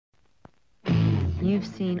You've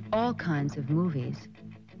seen all kinds of movies,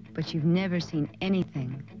 but you've never seen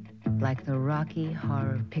anything like the Rocky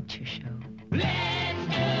Horror Picture Show. Let's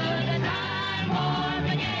do the time warp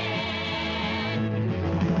again.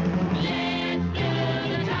 Let's do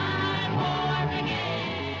the time warp again.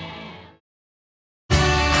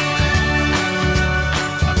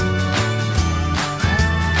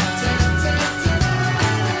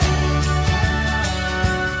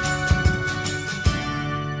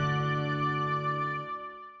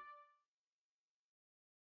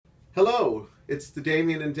 Hello, it's the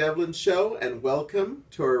Damian+Devlin Show, and welcome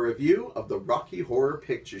to our review of the Rocky Horror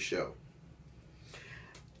Picture Show.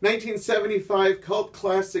 1975 cult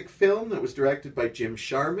classic film that was directed by Jim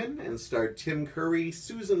Sharman and starred Tim Curry,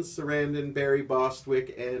 Susan Sarandon, Barry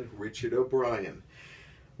Bostwick, and Richard O'Brien.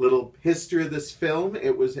 Little history of this film: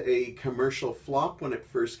 it was a commercial flop when it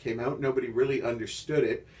first came out. Nobody really understood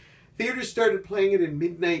it. Theaters started playing it in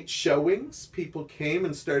midnight showings. People came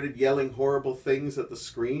and started yelling horrible things at the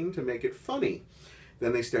screen to make it funny.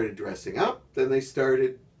 Then they started dressing up. Then they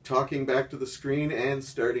started talking back to the screen and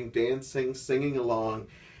starting dancing, singing along.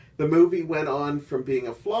 The movie went on from being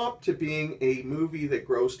a flop to being a movie that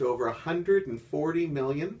grossed over $140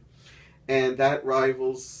 million. And that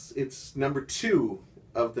rivals, it's number 2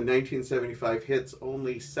 of the 1975 hits,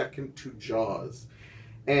 only second to Jaws.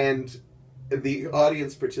 And the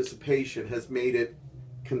audience participation has made it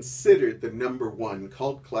considered the number 1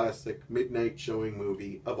 cult classic midnight showing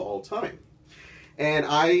movie of all time. And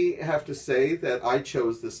I have to say that I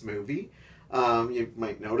chose this movie. You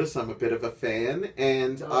might notice I'm a bit of a fan,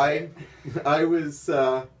 and okay. I was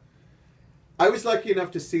lucky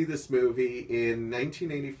enough to see this movie in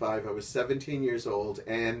 1985. I was 17 years old,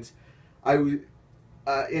 and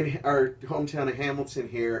in our hometown of Hamilton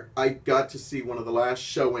here, I got to see one of the last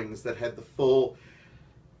showings that had the full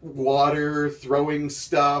water, throwing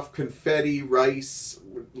stuff, confetti, rice,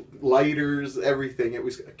 lighters, everything. It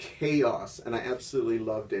was chaos, and I absolutely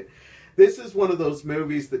loved it. This is one of those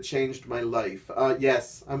movies that changed my life.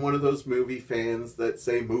 Yes, I'm one of those movie fans that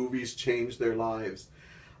say movies change their lives.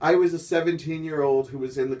 I was a 17-year-old who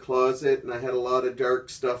was in the closet, and I had a lot of dark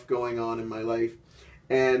stuff going on in my life.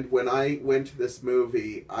 And when I went to this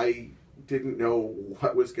movie, I didn't know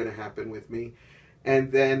what was going to happen with me.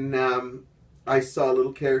 And then I saw a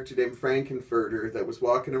little character named Frankenfurter that was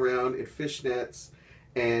walking around in fishnets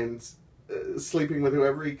and sleeping with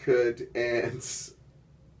whoever he could. And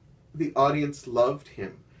the audience loved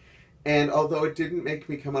him. And although it didn't make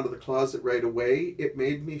me come out of the closet right away, it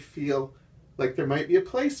made me feel like there might be a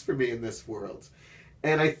place for me in this world.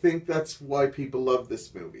 And I think that's why people love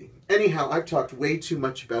this movie. Anyhow, I've talked way too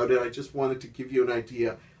much about it. I just wanted to give you an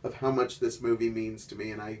idea of how much this movie means to me,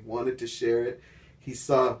 and I wanted to share it. He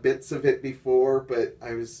saw bits of it before, but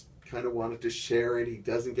I was kind of wanted to share it. He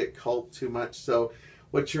doesn't get cult too much. So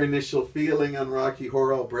what's your initial feeling on Rocky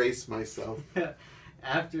Horror? I'll brace myself.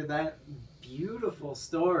 After that beautiful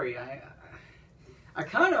story, I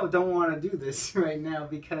kind of don't want to do this right now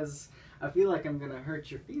because I feel like I'm going to hurt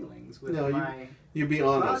your feelings with you be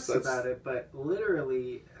honest about it, but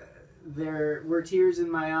literally there were tears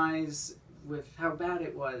in my eyes with how bad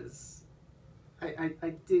it was.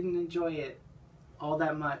 I didn't enjoy it all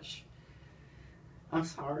that much. I'm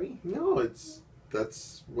sorry. No,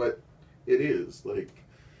 that's what it is. Like,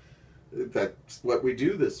 that's what we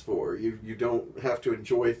do this for. You don't have to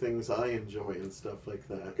enjoy things I enjoy and stuff like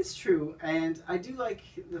that. It's true, and I do like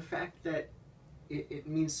the fact that it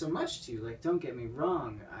means so much to you. Like, don't get me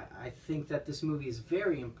wrong. I think that this movie is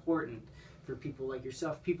very important for people like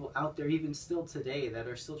yourself, people out there even still today that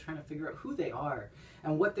are still trying to figure out who they are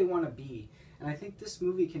and what they want to be. And I think this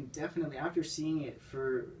movie can definitely, after seeing it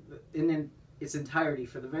in its entirety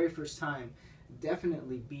for the very first time,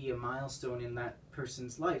 definitely be a milestone in that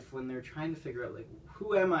person's life when they're trying to figure out, like,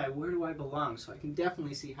 who am I? Where do I belong? So I can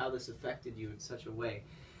definitely see how this affected you in such a way.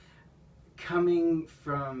 Coming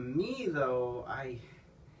from me, though, I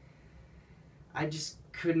just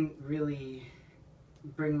couldn't really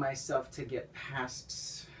bring myself to get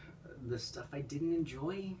past the stuff I didn't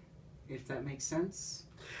enjoy, if that makes sense.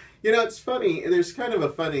 You know, it's funny. There's kind of a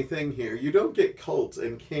funny thing here. You don't get cult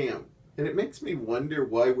and camp. And it makes me wonder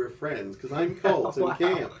why we're friends, because I'm cult and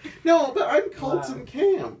camp. No, but I'm cult and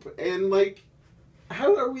camp. And, like,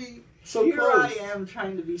 how are we so Here close? I am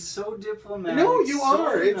trying to be so diplomatic. No, you so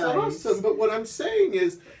are. It's nice. awesome. But what I'm saying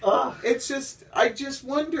is, it's just, I just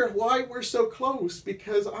wonder why we're so close,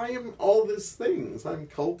 because I am all these things. I'm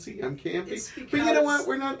culty, I'm campy. But you know what?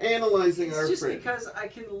 We're not analyzing our friends. It's just because I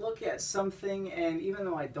can look at something, and even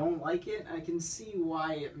though I don't like it, I can see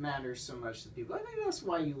why it matters so much to people. I think that's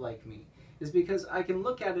why you like me, is because I can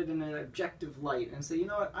look at it in an objective light and say, you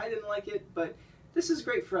know what, I didn't like it, but this is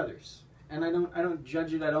great for others. And I don't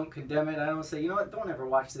judge it, I don't condemn it, I don't say, you know what, don't ever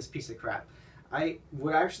watch this piece of crap. I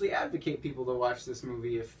would actually advocate people to watch this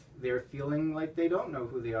movie if they're feeling like they don't know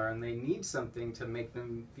who they are and they need something to make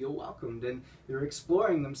them feel welcomed and they're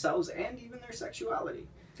exploring themselves and even their sexuality.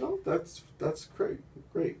 Oh, that's great.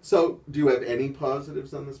 So, do you have any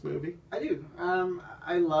positives on this movie? I do.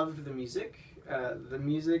 I loved the music. The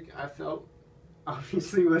music, I felt,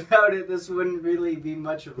 obviously without it, this wouldn't really be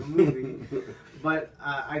much of a movie. But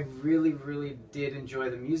I really, really did enjoy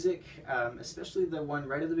the music, especially the one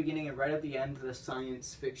right at the beginning and right at the end, the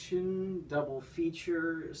science fiction double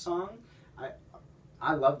feature song.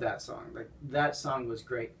 I love that song. Like, that song was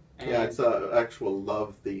great. And yeah, it's an actual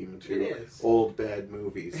love theme to old bad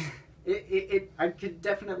movies. I could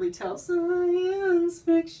definitely tell science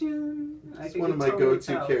fiction. It's one of my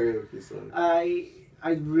go-to karaoke songs.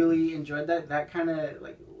 I really enjoyed that. That kind of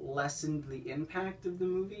like lessened the impact of the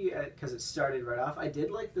movie because it started right off. I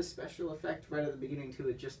did like the special effect right at the beginning too,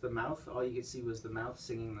 with just the mouth. All you could see was the mouth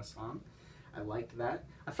singing the song. I liked that.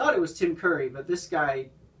 I thought it was Tim Curry, but this guy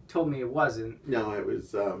told me it wasn't. No, it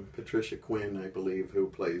was Patricia Quinn, I believe, who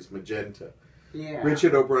plays Magenta. Yeah.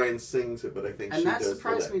 Richard O'Brien sings it, but I think and she that does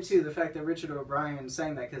surprised me too, the fact that Richard O'Brien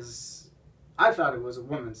sang that, because I thought it was a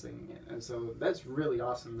woman singing it, and so that's really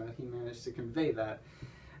awesome that he managed to convey that.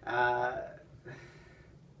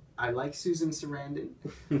 I like Susan Sarandon.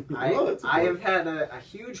 I have had a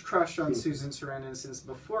huge crush on Susan Sarandon since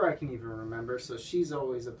before I can even remember, so she's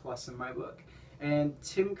always a plus in my book. And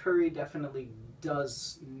Tim Curry definitely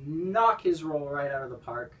does knock his role right out of the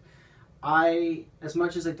park. As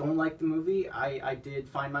much as I don't like the movie, I did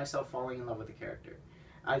find myself falling in love with the character.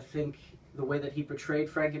 I think the way that he portrayed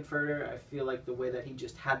Frankenfurter, I feel like the way that he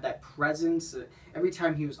just had that presence. Every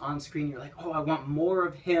time he was on screen, you're like, oh, I want more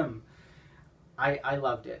of him. I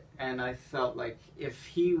loved it. And I felt like if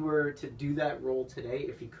he were to do that role today,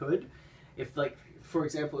 if he could, if like, for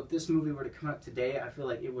example, if this movie were to come out today, I feel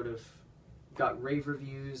like it would have got rave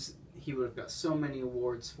reviews. He would have got so many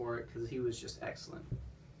awards for it because he was just excellent.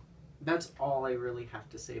 That's all I really have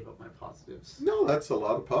to say about my positives. No, that's a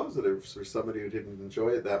lot of positives for somebody who didn't enjoy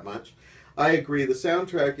it that much. I agree. The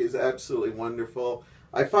soundtrack is absolutely wonderful.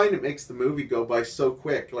 I find it makes the movie go by so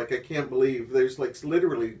quick. Like, I can't believe there's like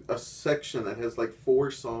literally a section that has like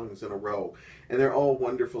 4 songs in a row. And they're all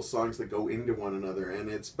wonderful songs that go into one another. And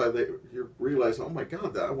it's you realize, oh my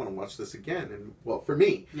God, I want to watch this again. And well, for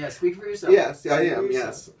me. Yeah, speak for yourself. Yes, I am,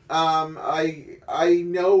 yes. I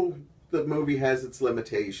know the movie has its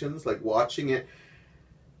limitations. Like, watching it,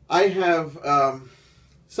 I have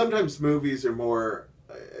sometimes movies are more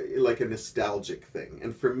like a nostalgic thing,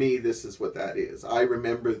 and for me this is what that is. I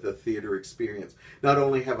remember the theater experience. Not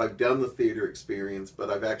only have I done the theater experience, but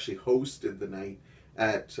I've actually hosted the night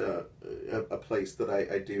at a place that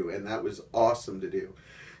I do, and that was awesome to do.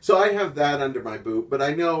 So I have that under my boot, but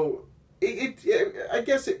I know I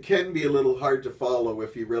guess it can be a little hard to follow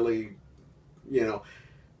if you really,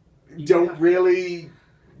 don't really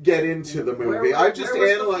get into the movie. I just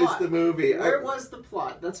analyzed the movie. Where was the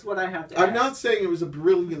plot? That's what I have to ask. I'm not saying it was a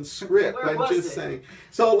brilliant script. I'm just saying.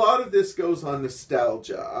 So a lot of this goes on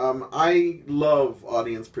nostalgia. I love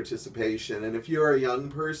audience participation, and if you're a young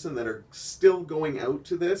person that are still going out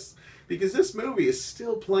to this, because this movie is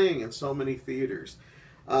still playing in so many theaters.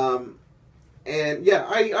 And yeah,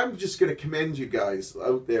 I'm just going to commend you guys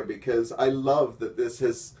out there, because I love that this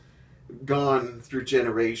has gone through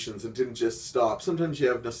generations and didn't just stop. Sometimes you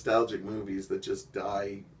have nostalgic movies that just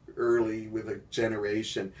die early with a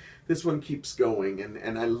generation. This one keeps going,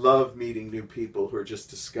 and I love meeting new people who are just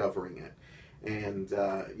discovering it. And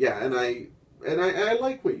yeah, and I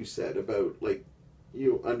like what you said about, like,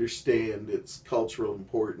 you understand its cultural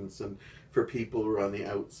importance and for people who are on the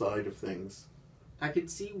outside of things. I could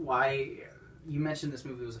see why you mentioned this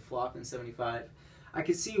movie was a flop in '75. I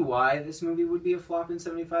could see why this movie would be a flop in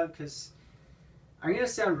 '75, because I'm going to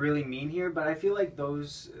sound really mean here, but I feel like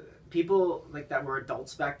those people like that were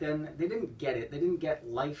adults back then, they didn't get it. They didn't get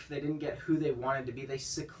life. They didn't get who they wanted to be. They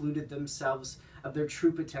secluded themselves of their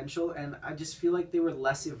true potential, and I just feel like they were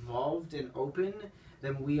less evolved and open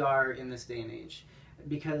than we are in this day and age.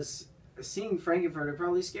 Because seeing Frankenfurter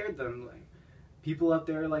probably scared them. Like, people out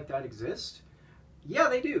there like that exist? Yeah,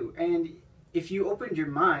 they do. And if you opened your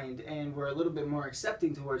mind and were a little bit more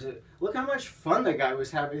accepting towards it, look how much fun the guy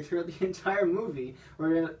was having throughout the entire movie.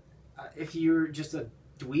 Or if you're just a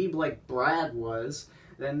dweeb like Brad was,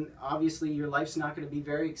 then obviously your life's not going to be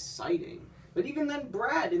very exciting. But even then,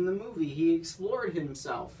 Brad in the movie, he explored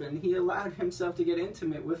himself and he allowed himself to get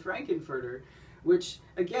intimate with Frankenfurter, which,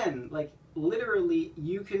 again, like, literally,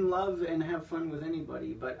 you can love and have fun with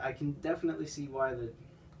anybody, but I can definitely see why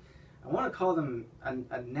I want to call them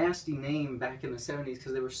a nasty name back in the 70s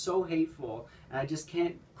because they were so hateful, and I just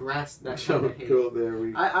can't grasp that kind of Don't hate. go there.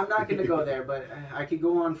 I'm not going to go there, but I could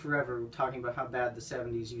go on forever talking about how bad the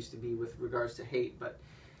 70s used to be with regards to hate, but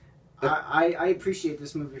I appreciate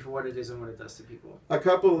this movie for what it is and what it does to people. A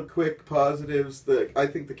couple of quick positives. I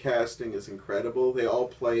think the casting is incredible. They all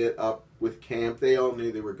play it up with camp. They all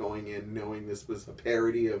knew they were going in knowing this was a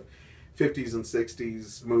parody of 50s and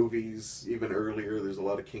 60s movies, even earlier. There's a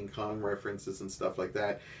lot of King Kong references and stuff like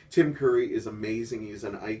that. Tim Curry is amazing. He's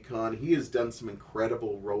an icon. He has done some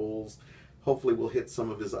incredible roles. Hopefully we'll hit some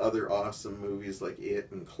of his other awesome movies like It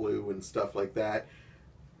and Clue and stuff like that.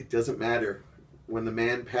 It doesn't matter. When the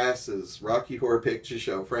man passes, Rocky Horror Picture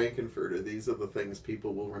Show, Frankenfurter, these are the things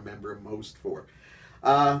people will remember most for.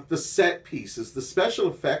 The set pieces, the special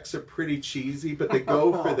effects are pretty cheesy, but they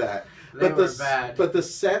go for that. They were bad. But the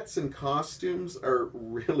sets and costumes are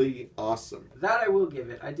really awesome. That I will give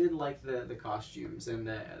it. I did like the costumes and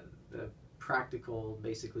the practical,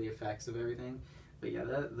 basically, effects of everything. But yeah,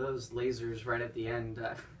 those lasers right at the end...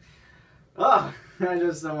 I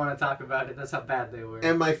just don't want to talk about it. That's how bad they were.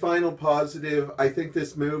 And my final positive, I think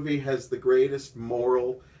this movie has the greatest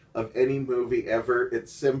moral of any movie ever.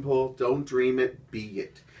 It's simple. Don't dream it, be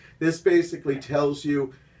it. This basically tells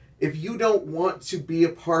you, if you don't want to be a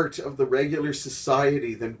part of the regular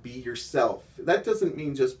society, then be yourself. That doesn't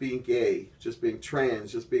mean just being gay, just being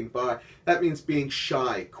trans, just being bi. That means being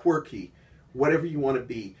shy, quirky, whatever you want to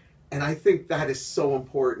be. And I think that is so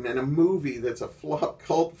important. And a movie that's a flop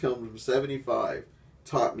cult film from '75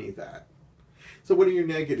 taught me that. So what are your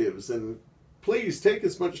negatives? And please take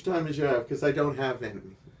as much time as you have, because I don't have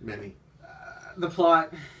many. The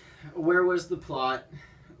plot. Where was the plot?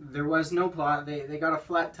 There was no plot. They got a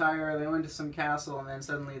flat tire, they went to some castle, and then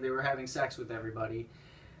suddenly they were having sex with everybody.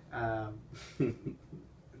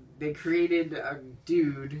 They created a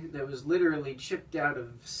dude that was literally chipped out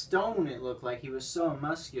of stone, it looked like. He was so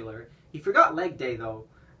muscular. He forgot leg day, though.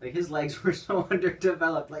 Like, his legs were so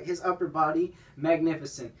underdeveloped. Like, his upper body,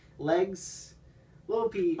 magnificent. Legs, little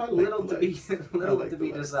to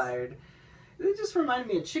be desired. They just remind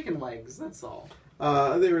me of chicken legs, that's all.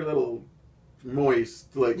 They were a little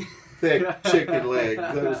moist, like thick chicken legs.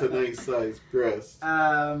 That was a nice sized breast.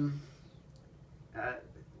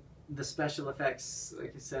 The special effects,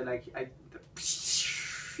 like I said,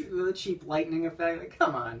 the cheap lightning effect. Like,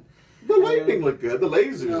 come on. The lightning looked good. The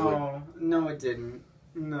lasers No, it didn't.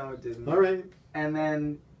 No, it didn't. All right. And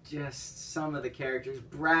then just some of the characters.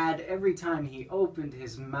 Brad, every time he opened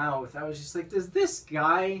his mouth, I was just like, does this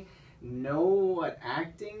guy know what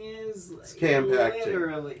acting is? It's camp acting.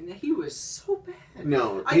 Literally. He was so bad.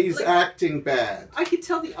 No, he's acting bad. I could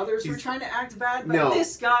tell the others were trying to act bad, but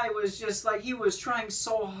this guy was just like, he was trying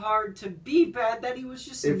so hard to be bad that he was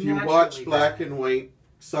just If you watch black and white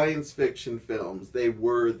science fiction films, they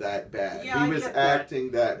were that bad. Yeah, he was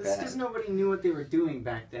acting that It's bad. because nobody knew what they were doing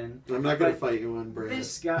back then. I'm not going to fight you on Brad.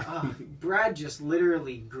 This guy, Brad just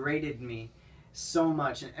literally grated me so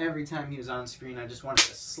much, and every time he was on screen, I just wanted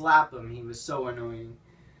to slap him. He was so annoying.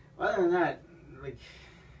 Other than that, like,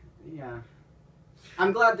 yeah.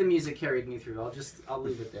 I'm glad the music carried me through. I'll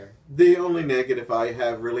leave it there. The only negative I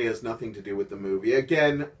have really has nothing to do with the movie.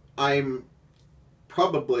 Again, I'm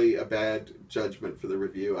probably a bad judgment for the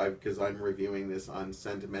review because I'm reviewing this on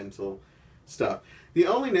sentimental stuff. The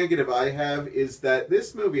only negative I have is that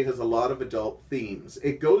this movie has a lot of adult themes.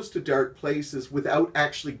 It goes to dark places without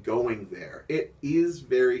actually going there. It is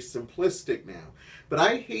very simplistic now. But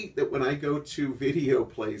I hate that when I go to video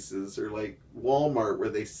places or like Walmart where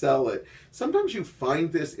they sell it, sometimes you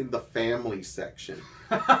find this in the family section.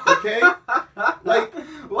 Okay? Like,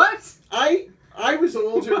 what? I was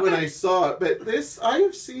older when I saw it, but I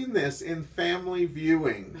have seen this in family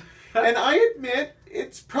viewing. And I admit,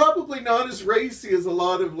 it's probably not as racy as a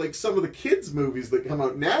lot of, like, some of the kids' movies that come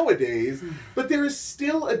out nowadays, but there is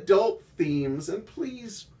still adult themes, and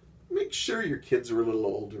please make sure your kids are a little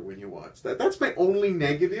older when you watch that. That's my only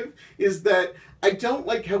negative, is that I don't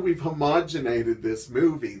like how we've homogenated this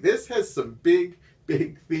movie. This has some big,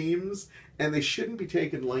 big themes, and they shouldn't be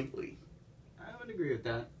taken lightly. I would agree with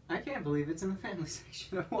that. I can't believe it's in the family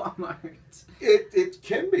section of Walmart. It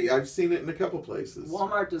can be. I've seen it in a couple places.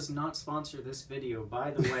 Walmart does not sponsor this video,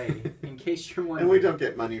 by the way, in case you're wondering. And we don't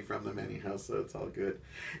get money from them anyhow, so it's all good.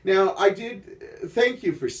 Now, I did thank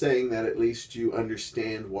you for saying that at least you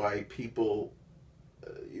understand why people,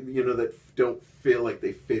 that don't feel like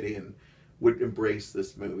they fit in would embrace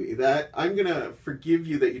this movie. That I'm going to forgive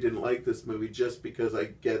you that you didn't like this movie just because I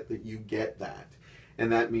get that you get that.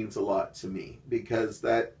 And that means a lot to me, because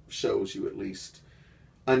that shows you at least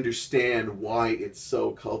understand why it's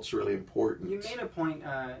so culturally important. You made a point.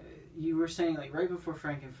 You were saying, like, right before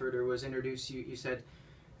Frankenfurter was introduced, you said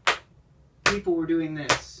people were doing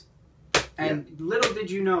this, and little did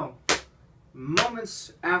you know,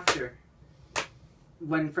 moments after,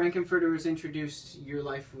 when Frankenfurter was introduced, your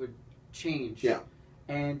life would change. Yeah.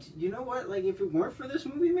 And you know what? Like, if it weren't for this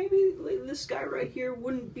movie, maybe like, this guy right here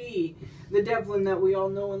wouldn't be the Devlin that we all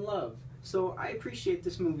know and love. So I appreciate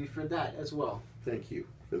this movie for that as well. Thank you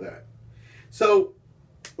for that. So,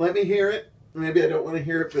 let me hear it. Maybe I don't want to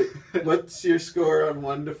hear it, but what's your score on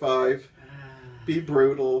 1 to 5? Be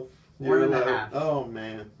brutal. You're 1.5. Oh,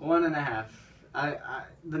 man. 1.5.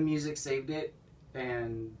 The music saved it,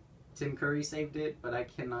 and Tim Curry saved it, but I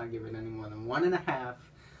cannot give it any more than 1.5.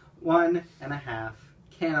 1.5.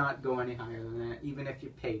 Cannot go any higher than that, even if you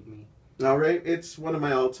paid me. All right. It's one of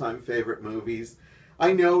my all-time favorite movies.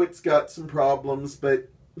 I know it's got some problems, but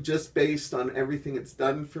just based on everything it's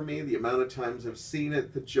done for me, the amount of times I've seen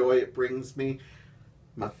it, the joy it brings me,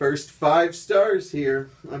 my first 5 stars here.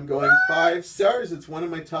 I'm going 5 stars. It's one of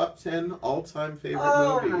my top 10 all-time favorite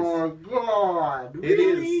movies. Oh my god! It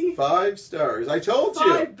Really? is 5 stars. I told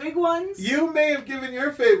you. 5 big ones? You may have given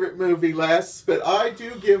your favorite movie less, but I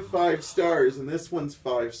do give 5 stars, and this one's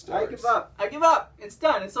 5 stars. I give up. I give up. It's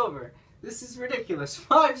done. It's over. This is ridiculous.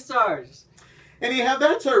 5 stars. Anyhow,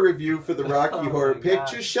 that's our review for the Rocky Oh Horror my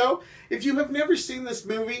Picture gosh. Show. If you have never seen this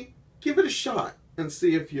movie, give it a shot and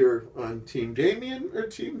see if you're on Team Damian or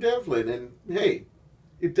Team Devlin. And hey,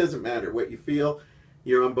 it doesn't matter what you feel.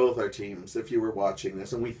 You're on both our teams if you were watching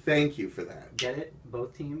this, and we thank you for that. Get it?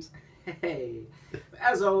 Both teams? Hey.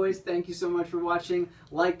 As always, thank you so much for watching.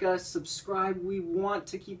 Like us, subscribe. We want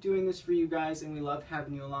to keep doing this for you guys, and we love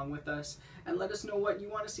having you along with us. And let us know what you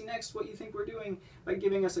want to see next, what you think we're doing, by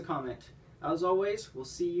giving us a comment. As always, we'll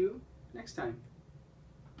see you next time.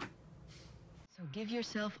 So give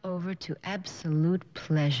yourself over to absolute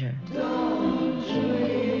pleasure.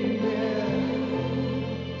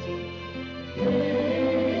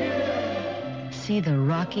 See the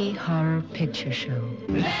Rocky Horror Picture Show.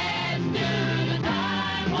 Let's do the